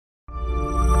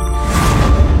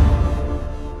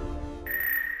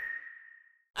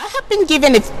been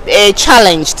given a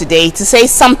challenge today to say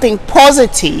something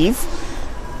positive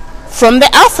from the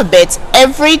alphabet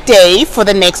every day for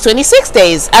the next 26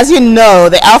 days. As you know,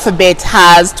 the alphabet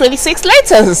has 26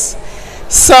 letters.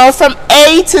 So from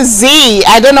A to Z,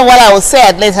 I don't know what I will say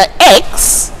at letter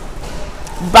X,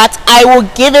 but I will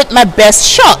give it my best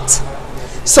shot.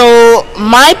 So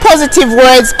my positive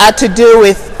words are to do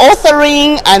with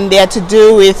authoring, and they are to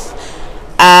do with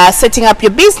setting up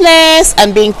your business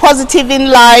and being positive in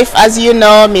life. As you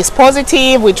know, Miss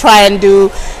Positive, we try and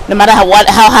do, no matter how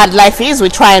hard life is, we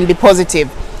try and be positive.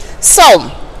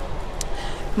 So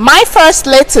my first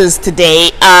letters today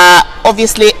are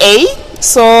obviously A,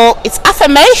 so it's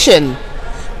affirmation.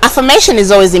 Affirmation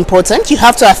is always important. You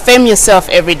have to affirm yourself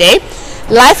every day.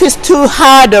 Life is too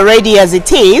hard already as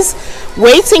it is.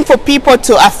 Waiting for people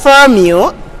to affirm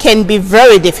you can be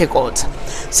very difficult.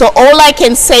 So all I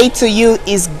can say to you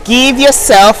is give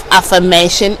yourself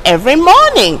affirmation every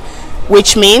morning,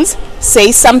 which means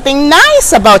say something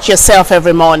nice about yourself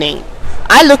every morning.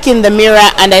 I look in the mirror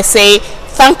and I say,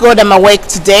 thank God I'm awake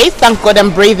today, thank God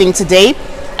I'm breathing today,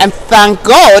 and thank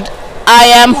God I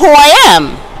am who I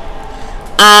am.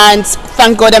 And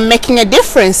thank God I'm making a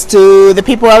difference to the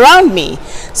people around me.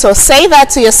 So say that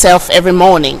to yourself every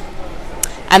morning.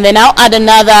 And then I'll add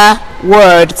another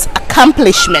word,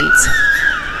 accomplishment.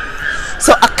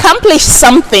 So accomplish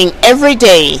something every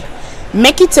day.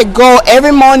 Make it a goal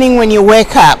every morning when you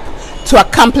wake up to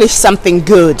accomplish something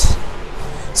good.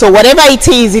 So whatever it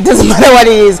is, it doesn't matter what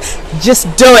it is, just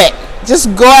do it.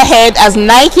 Just go ahead, as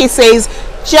Nike says,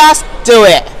 just do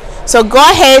it. So go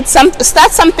ahead,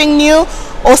 start something new,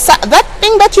 or that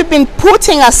thing that you've been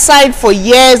putting aside for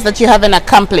years that you haven't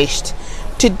accomplished.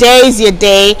 Today is your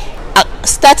day.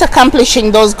 Start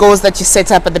accomplishing those goals that you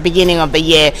set up at the beginning of the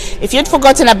year. If you'd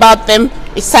forgotten about them,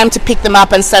 it's time to pick them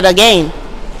up and start again.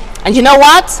 And you know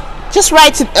what? Just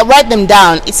write them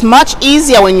down. It's much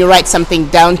easier when you write something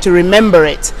down to remember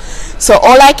it. So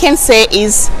all I can say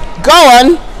is go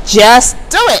on, just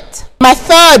do it. My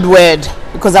third word,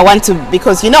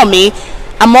 because you know me,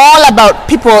 I'm all about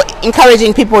people,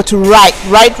 encouraging people to write.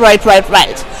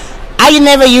 I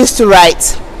never used to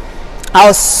write. I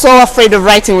was so afraid of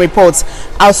writing reports.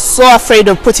 I was so afraid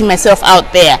of putting myself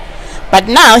out there. But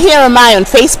now here am I on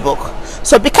Facebook.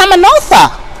 So become an author.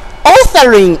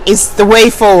 Authoring is the way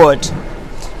forward.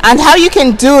 And how you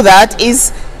can do that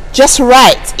is just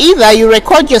write. Either you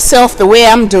record yourself the way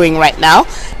I'm doing right now,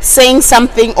 saying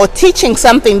something or teaching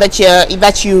something that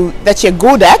you're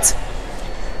good at.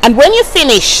 And when you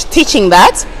finish teaching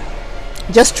that,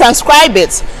 just transcribe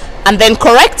it and then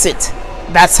correct it.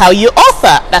 That's how you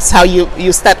author. That's how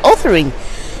you start authoring.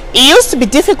 It used to be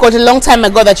difficult a long time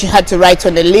ago that you had to write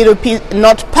on a little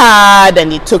notepad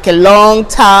and it took a long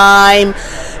time.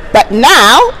 But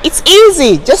now it's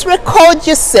easy. Just record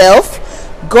yourself,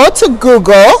 go to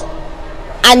Google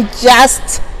and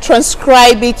just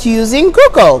transcribe it using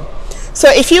Google. So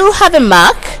if you have a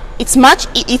Mac, it's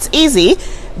easy.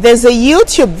 There's a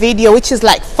YouTube video which is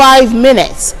like 5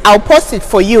 minutes. I'll post it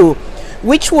for you,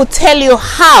 which will tell you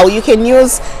how you can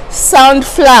use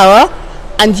Soundflower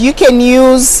and you can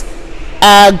use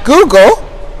Google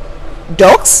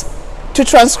Docs to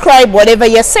transcribe whatever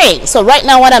you're saying. So right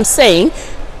now what I'm saying,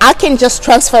 I can just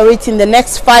transfer it in the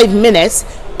next 5 minutes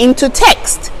into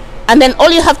text. And then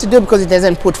all you have to do, because it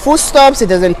doesn't put full stops, it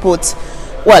doesn't put,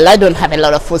 well, I don't have a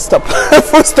lot of full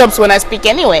stops when I speak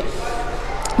anyway.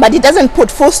 But it doesn't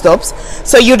put full stops,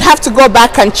 so you'd have to go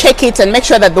back and check it and make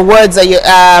sure that the words are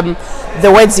the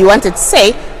words you wanted to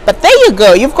say. But there you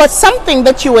go, you've got something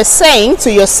that you were saying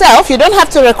to yourself. You don't have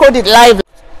to record it live.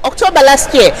 October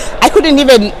last year, I couldn't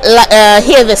even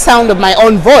hear the sound of my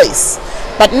own voice,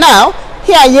 but now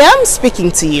here I am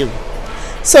speaking to you.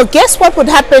 So guess what would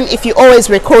happen if you always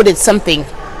recorded something?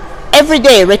 Every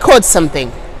day record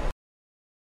something.